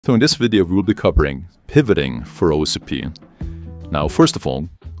So in this video we will be covering pivoting for OSCP. Now first of all,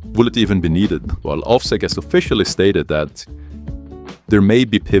 will it even be needed? Well, OFSEC has officially stated that there may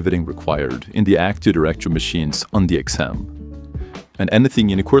be pivoting required in the active directory machines on the exam. And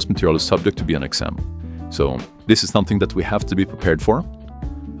anything in the course material is subject to be an exam. So this is something that we have to be prepared for.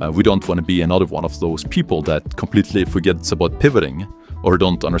 We don't want to be another one of those people that completely forgets about pivoting or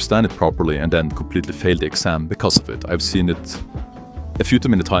don't understand it properly and then completely fail the exam because of it. I've seen it a few too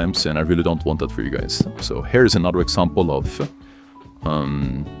many times and I really don't want that for you guys. So here's another example of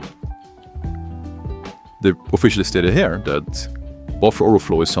the officially stated here that buffer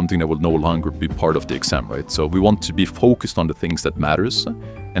overflow is something that will no longer be part of the exam, right? So we want to be focused on the things that matters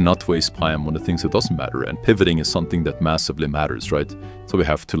and not waste time on the things that doesn't matter. And pivoting is something that massively matters, right? So we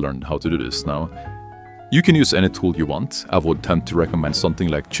have to learn how to do this. Now, you can use any tool you want. I would tend to recommend something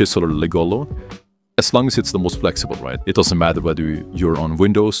like Chisel or Legolo, as long as it's the most flexible, right? It doesn't matter whether you're on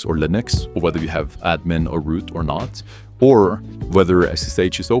Windows or Linux, or whether you have admin or root or not, or whether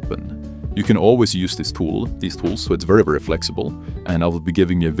SSH is open. You can always use these tools, so it's very, very flexible. And I will be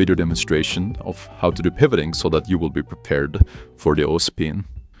giving you a video demonstration of how to do pivoting so that you will be prepared for the OSCP.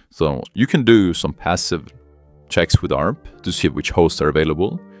 So you can do some passive checks with ARP to see which hosts are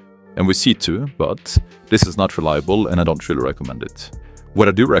available. And with C2, but this is not reliable and I don't really recommend it. What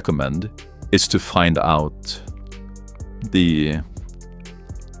I do recommend is to find out the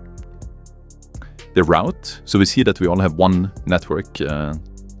route. So we see that we only have one network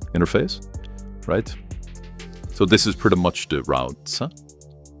interface, right? So this is pretty much the route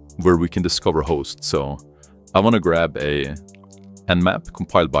where we can discover hosts. So I want to grab a nmap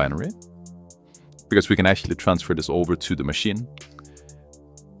compiled binary because we can actually transfer this over to the machine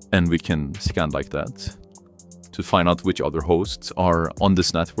and we can scan like that to find out which other hosts are on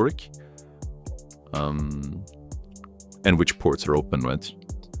this network and which ports are open, right?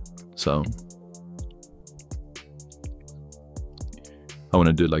 So I want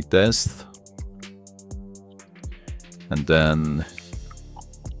to do like this, and then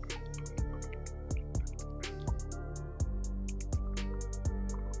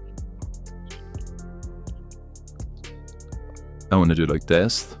I want to do like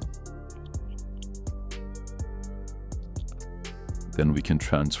this. Then we can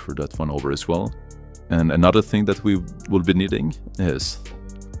transfer that one over as well. And another thing that we will be needing is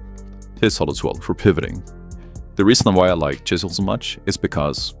Chisel as well for pivoting. The reason why I like Chisel so much is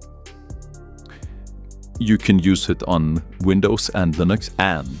because you can use it on Windows and Linux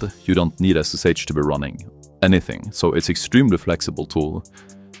and you don't need SSH to be running anything. So it's extremely flexible tool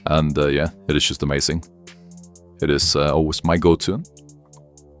and yeah, it is just amazing. It is always my go-to.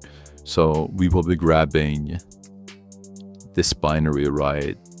 So we will be grabbing this binary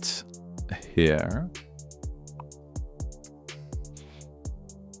right here.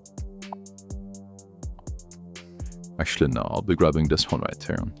 Actually, no, I'll be grabbing this one right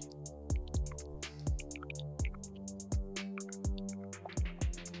here.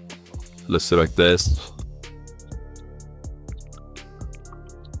 Let's select this.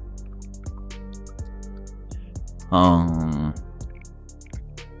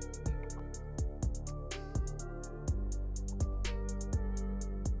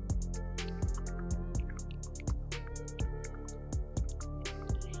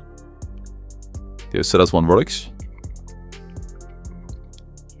 Okay, so that one works.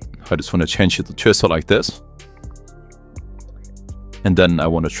 I just want to change it to Chisel like this. And then I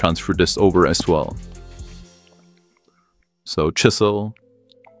want to transfer this over as well. So Chisel,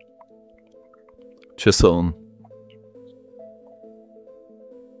 Chisel.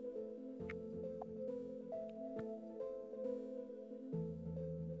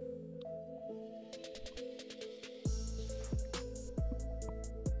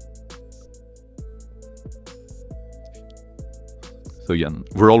 So again,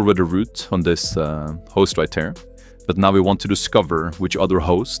 we're already root on this host right here, but now we want to discover which other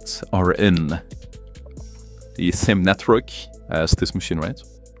hosts are in the same network as this machine, right?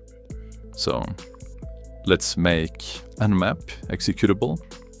 So let's make nmap executable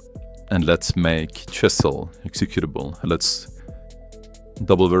and let's make Chisel executable. Let's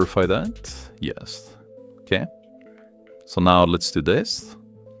double verify that. Yes. Okay. So now let's do this.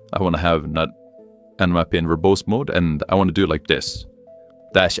 I want to have not nmap in verbose mode and I want to do it like this.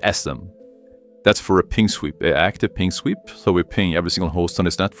 -sm. That's for a ping sweep, an active ping sweep. So we ping every single host on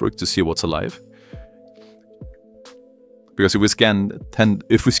this network to see what's alive. Because if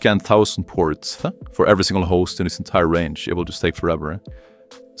we scan 1,000 ports for every single host in this entire range, it will just take forever.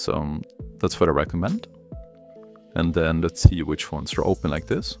 So that's what I recommend. And then let's see which ones are open like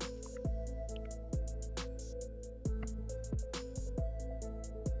this.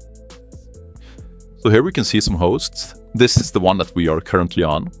 So here we can see some hosts. This is the one that we are currently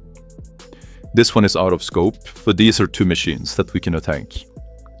on. This one is out of scope, but these are 2 machines that we can attack.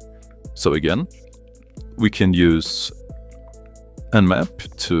 So again, we can use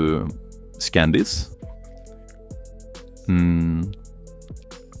Nmap to scan these.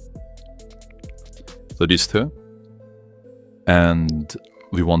 So these 2. And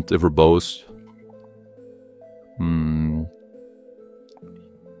we want a verbose. And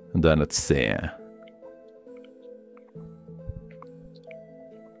then let's see.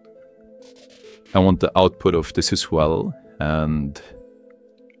 I want the output of this as well, and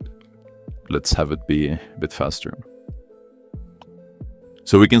let's have it be a bit faster.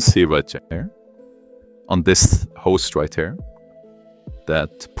 So we can see right here, on this host right here,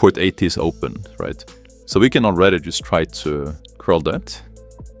 that port 80 is open, right? So we can already just try to curl that,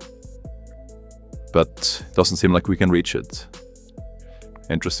 but it doesn't seem like we can reach it.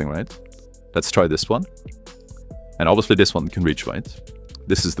 Interesting, right? Let's try this one. And obviously this one can reach, right?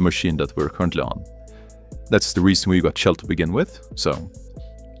 This is the machine that we're currently on. That's the reason we got shell to begin with. So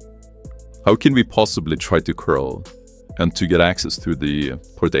how can we possibly try to curl and to get access to the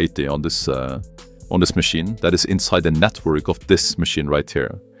port 80 on this machine that is inside the network of this machine right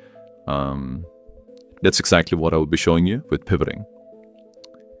here? That's exactly what I will be showing you with pivoting.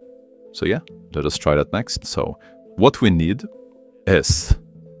 So yeah, let us try that next. So what we need is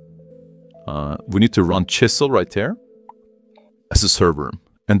we need to run Chisel right there as a server,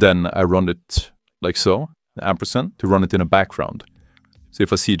 and then I run it like so, ampersand, to run it in a background. So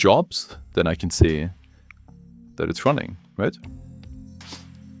if I see jobs, then I can see that it's running, right?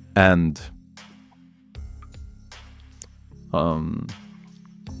 And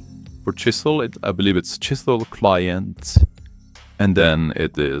for Chisel, I believe it's Chisel client, and then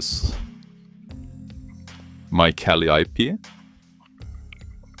it is my Kali IP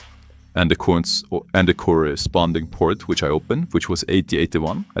and the corresponding port which I opened, which was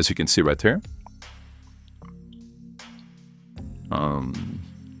 8081, as you can see right here.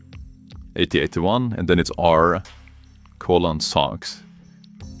 8081, and then it's R:SOCKS,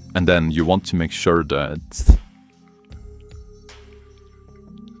 and then you want to make sure that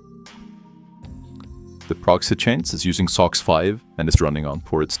the proxy chains is using SOCKS 5 and is running on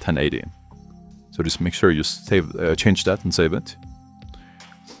ports 1080. So just make sure you change that and save it.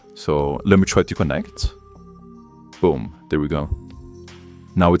 So let me try to connect. Boom, there we go.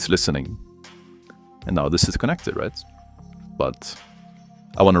 Now it's listening. And now this is connected, right? But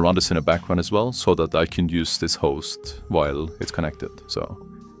I want to run this in a background as well, so that I can use this host while it's connected. So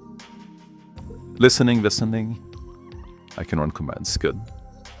listening. I can run commands, good.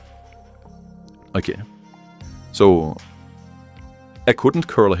 Okay. So I couldn't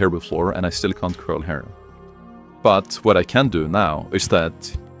curl here before, and I still can't curl here. But what I can do now is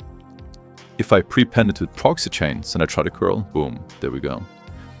that if I prepend it with proxy chains and I try to curl, boom, there we go.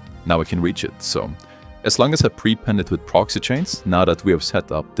 Now I can reach it. So as long as I prepend it with proxy chains, now that we have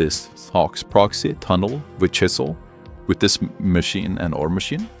set up this SOCKS proxy tunnel with Chisel, with this machine and our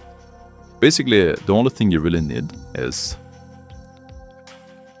machine, basically the only thing you really need is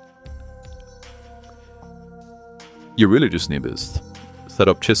you really just need this. Set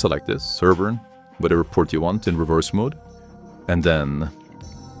up Chisel like this, server, whatever port you want in reverse mode, and then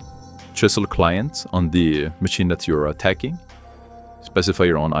Chisel client on the machine that you're attacking. Specify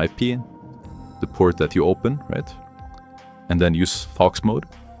your own IP, the port that you open, right? And then use SOCKS mode.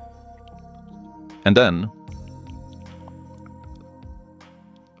 And then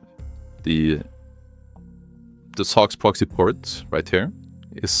the SOCKS proxy port right here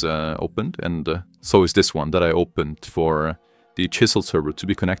is opened, and so is this one that I opened for the Chisel server to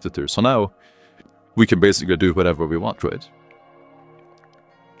be connected to. So now we can basically do whatever we want, right?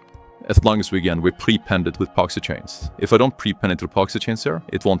 As long as we prepend it with proxy chains. If I don't prepend it with proxy chains here,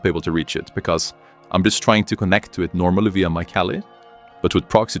 it won't be able to reach it, because I'm just trying to connect to it normally via my Kali. But with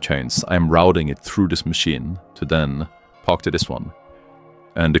proxy chains, I'm routing it through this machine to then talk to this one.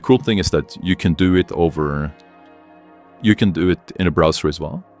 And the cool thing is that you can do it in a browser as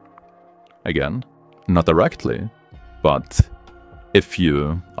well. Again, not directly, but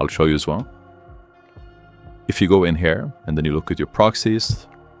I'll show you as well. If you go in here and then you look at your proxies,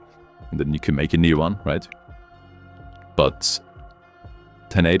 and then you can make a new one, right? But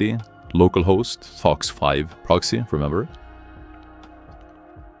 1080, localhost, SOCKS 5 proxy, remember?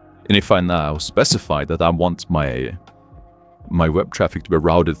 And if I now specify that I want my web traffic to be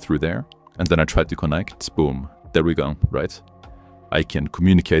routed through there, and then I try to connect, boom, there we go, right? I can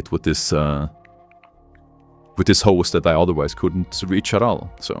communicate with this host that I otherwise couldn't reach at all.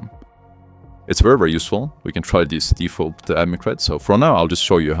 So it's very, very useful. We can try this default admin cred. So for now, I'll just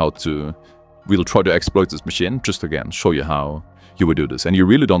show you how to we'll try to exploit this machine, just again, show you how you would do this. And you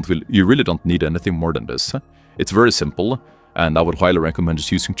really don't need anything more than this. It's very simple, and I would highly recommend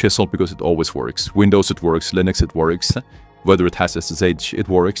just using Chisel because it always works. Windows it works, Linux it works, whether it has SSH it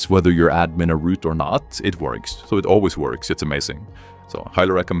works, whether you're admin or root or not, it works. So it always works, it's amazing. So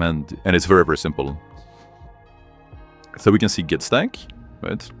highly recommend, and it's very, very simple. So we can see git stack,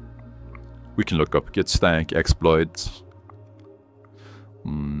 right? We can look up git stack, exploit.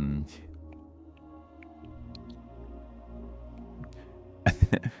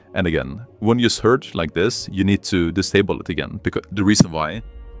 And again, when you search like this, you need to disable it again. Because the reason why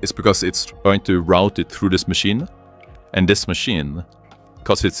is because it's trying to route it through this machine. And this machine,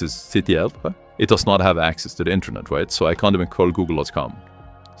 because it's a CTF, it does not have access to the internet, right? So I can't even call google.com.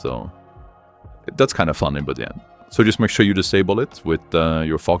 So that's kind of funny, but yeah. So just make sure you disable it with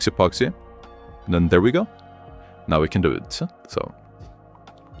your Foxy Poxy. And then there we go. Now we can do it. So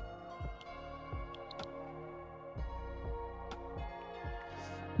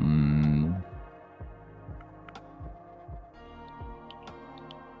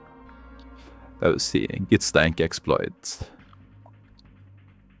let's see, git stack exploit.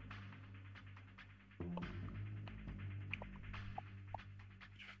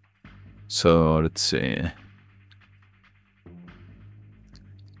 So let's see.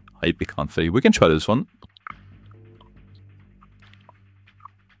 IPconfig. We can try this one.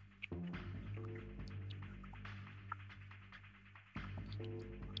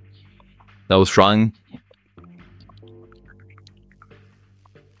 That was wrong.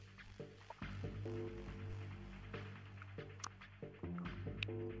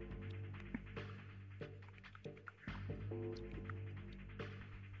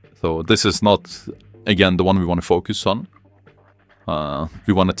 So this is not, again, the one we want to focus on.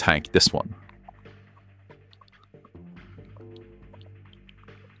 We want to tank this one.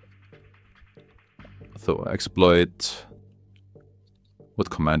 So exploit. What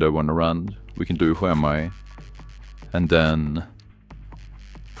command I want to run? We can do who am I? And then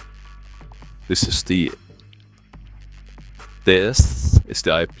this is the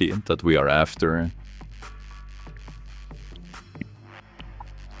IP that we are after.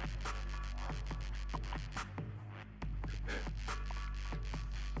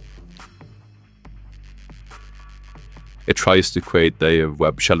 It tries to create a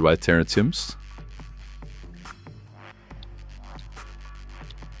web shell right here, it seems.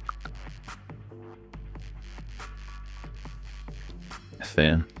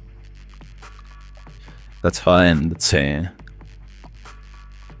 Fair. That's fine, let's say.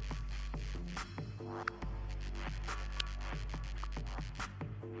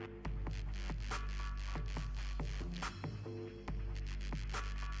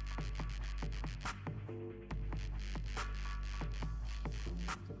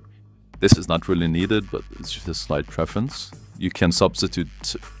 This is not really needed, but it's just a slight preference. You can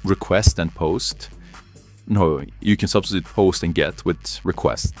substitute request and post. No, you can substitute post and get with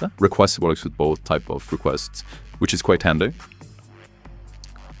request. Request works with both type of requests, which is quite handy.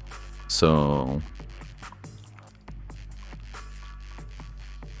 So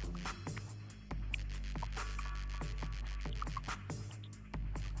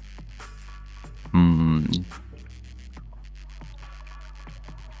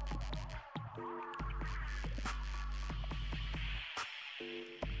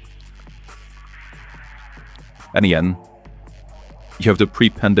and again, you have to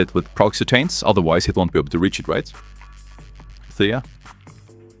prepend it with proxy chains, otherwise it won't be able to reach it, right? So yeah.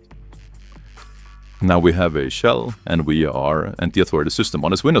 Now we have a shell, and we are anti-authority system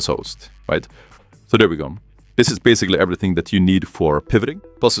on its Windows host, right? So there we go. This is basically everything that you need for pivoting.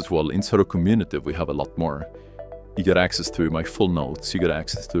 Plus as well, inside our community, we have a lot more. You get access to my full notes, you get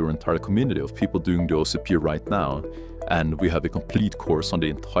access to our entire community of people doing the OSCP right now, and we have a complete course on the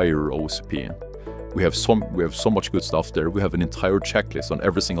entire OSCP. We have so much good stuff there. We have an entire checklist on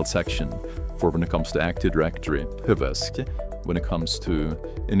every single section for when it comes to Active Directory, PIVESC, when it comes to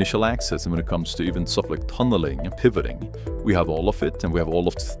initial access, and when it comes to even stuff like tunneling and pivoting. We have all of it, and we have all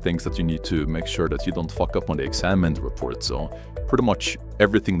of the things that you need to make sure that you don't fuck up on the exam end report. So pretty much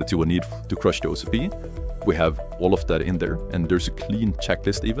everything that you will need to crush the OSCP, we have all of that in there, and there's a clean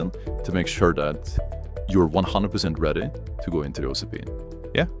checklist even to make sure that you're 100% ready to go into the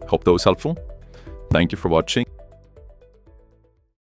OSCP. Yeah, hope that was helpful. Thank you for watching.